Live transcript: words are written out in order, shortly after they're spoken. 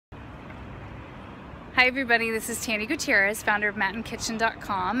Hi everybody, this is Tandy Gutierrez, founder of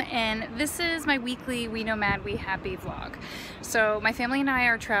Mat&kitchen.com, and this is my weekly Wenomadwehappy vlog. So my family and I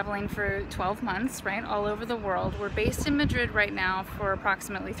are traveling for 12 months, right, all over the world. We're based in Madrid right now for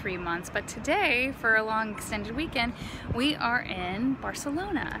approximately 3 months, but today, for a long extended weekend, we are in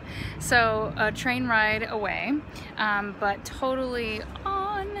Barcelona. So a train ride away, but totally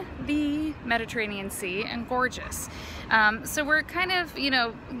on the Mediterranean Sea and gorgeous. So we're kind of,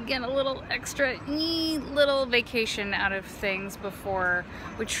 getting a little extra little vacation out of things before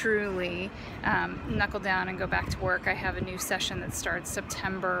we truly knuckle down and go back to work. I have a new session that starts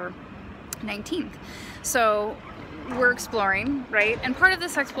September 19th. So we're exploring, right? And part of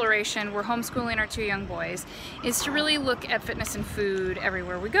this exploration, we're homeschooling our 2 young boys, is to really look at fitness and food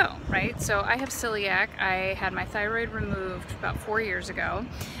everywhere we go, right? So I have celiac. I had my thyroid removed about 4 years ago.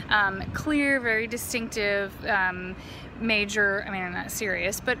 Clear, very distinctive, major, not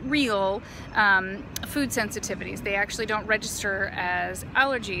serious, but real food sensitivities. They actually don't register as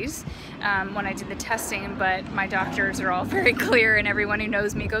allergies when I did the testing, but my doctors are all very clear, and everyone who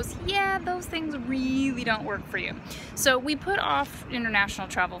knows me goes, yeah, those things really don't work for you. So we put off international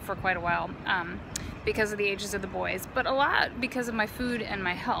travel for quite a while because of the ages of the boys, but a lot because of my food and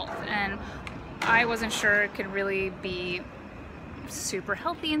my health, and I wasn't sure it could really be super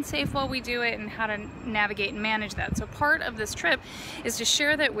healthy and safe while we do it, and how to navigate and manage that. So part of this trip is to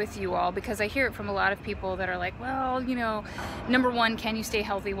share that with you all, because I hear it from a lot of people that are like, well, number one, can you stay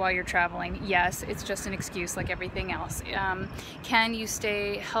healthy while you're traveling? Yes, it's just an excuse like everything else. Can you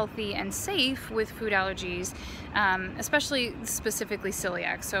stay healthy and safe with food allergies, especially specifically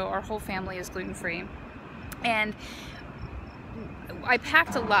celiac? So our whole family is gluten-free, and I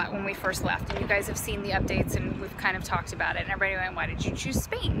packed a lot when we first left, and you guys have seen the updates and we've kind of talked about it, and everybody went, why did you choose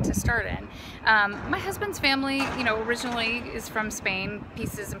Spain to start in? My husband's family, originally is from Spain,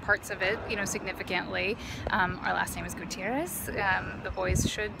 pieces and parts of it, significantly. Our last name is Gutierrez. The boys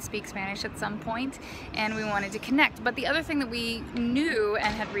should speak Spanish at some point, and we wanted to connect. But the other thing that we knew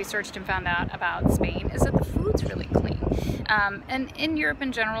and had researched and found out about Spain is that the food's really clean. And in Europe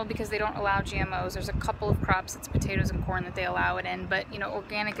in general, because they don't allow GMOs, there's a couple of crops, it's potatoes and corn, that they allow it in, but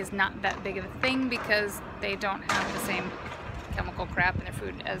organic is not that big of a thing because they don't have the same chemical crap in their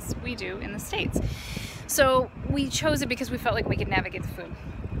food as we do in the States. So we chose it because we felt like we could navigate the food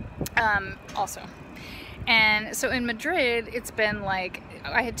also. And so in Madrid, it's been like,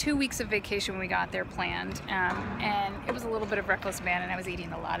 I had 2 weeks of vacation when we got there planned, and it was a little bit of reckless abandon. I was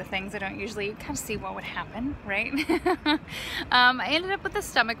eating a lot of things I don't usually kind of see what would happen, right? I ended up with a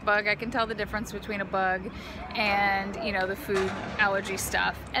stomach bug. I can tell the difference between a bug and, the food allergy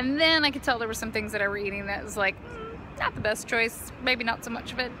stuff. And then I could tell there were some things that I were eating that was like, not the best choice, maybe not so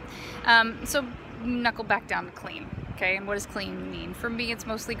much of it. So knuckle back down to clean. Okay, and what does clean mean? For me, it's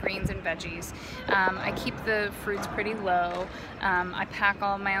mostly greens and veggies. I keep the fruits pretty low. I pack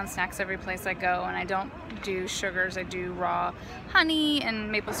all of my own snacks every place I go, and I don't do sugars. I do raw honey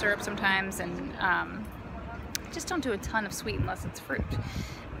and maple syrup sometimes, and just don't do a ton of sweet unless it's fruit.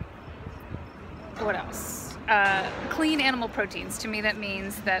 What else? Clean animal proteins. To me, that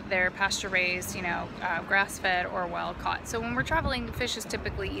means that they're pasture raised, grass-fed or well caught. So when we're traveling, fish is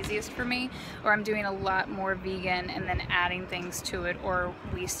typically easiest for me, or I'm doing a lot more vegan and then adding things to it, or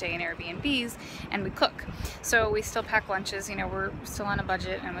we stay in Airbnbs and we cook. So we still pack lunches. We're still on a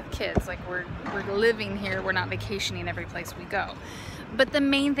budget, and with kids, like we're living here. We're not vacationing every place we go. But the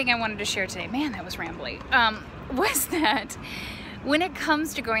main thing I wanted to share today, man, that was rambly, was that when it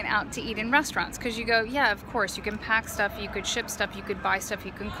comes to going out to eat in restaurants, because you go, yeah, of course, you can pack stuff, you could ship stuff, you could buy stuff,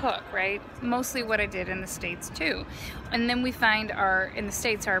 you can cook, right? Mostly what I did in the States too. And then we find in the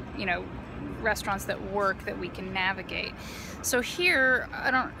States, restaurants that work, that we can navigate. So here,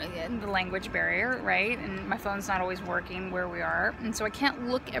 the language barrier, right? And my phone's not always working where we are. And so I can't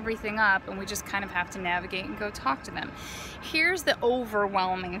look everything up, and we just kind of have to navigate and go talk to them. Here's the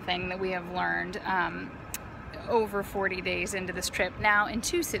overwhelming thing that we have learned over 40 days into this trip, now in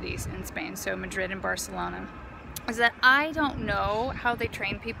 2 cities in Spain, so Madrid and Barcelona, is that I don't know how they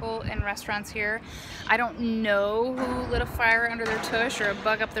train people in restaurants here. I don't know who lit a fire under their tush or a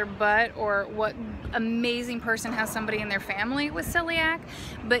bug up their butt, or what amazing person has somebody in their family with celiac,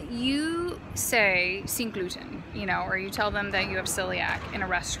 but you say sin gluten, or you tell them that you have celiac in a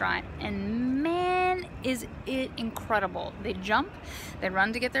restaurant, and man, is it incredible. They jump, they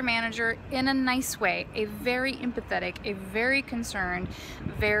run to get their manager in a nice way, a very empathetic, a very concerned,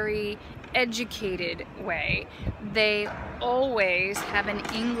 very educated way. They always have an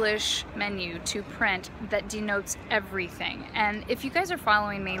English menu to print that denotes everything. And if you guys are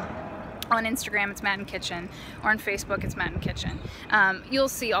following me On Instagram, it's Mat&kitchen, or on Facebook, it's Mat&kitchen. You'll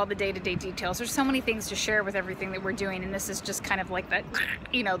see all the day-to-day details. There's so many things to share with everything that we're doing, and this is just kind of like the,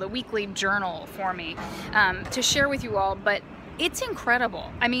 you know, the weekly journal for me to share with you all. But it's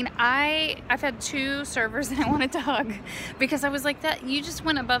incredible. I mean, I've had 2 servers that I wanted to hug because I was like, that you just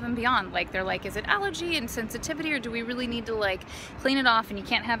went above and beyond. Like, they're like, is it allergy and sensitivity, or do we really need to like clean it off and you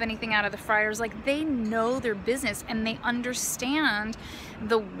can't have anything out of the fryers? Like, they know their business and they understand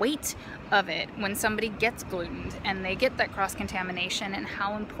the weight of it when somebody gets glutened and they get that cross-contamination and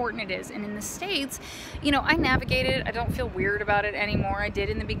how important it is. And in the States, you know, I navigate it. I don't feel weird about it anymore. I did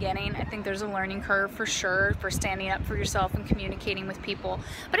in the beginning. I think there's a learning curve for sure for standing up for yourself and communicating with people.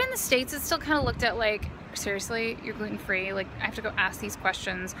 But in the States, it's still kind of looked at like, seriously, you're gluten-free? Like, I have to go ask these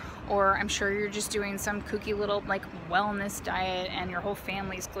questions, or I'm sure you're just doing some kooky little like wellness diet and your whole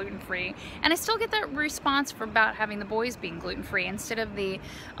family's gluten-free. And I still get that response for about having the boys being gluten-free instead of the,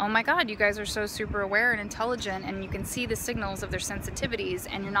 oh my God, you guys are so super aware and intelligent and you can see the signals of their sensitivities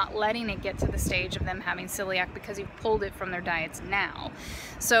and you're not letting it get to the stage of them having celiac because you've pulled it from their diets now.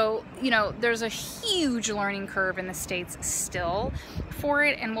 So, you know, there's a huge learning curve in the States still for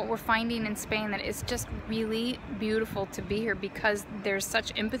it, and what we're finding in Spain that is just really beautiful to be here because there's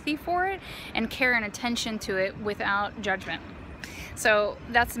such empathy for it and care and attention to it without judgment. So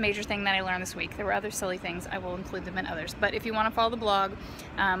that's the major thing that I learned this week. There were other silly things. I will include them in others. But if you want to follow the blog,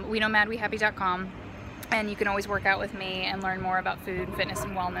 Wenomadwehappy.com, and you can always work out with me and learn more about food, fitness,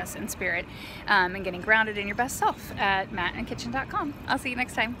 and wellness and spirit, and getting grounded in your best self at Mat&kitchen.com. I'll see you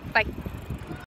next time. Bye.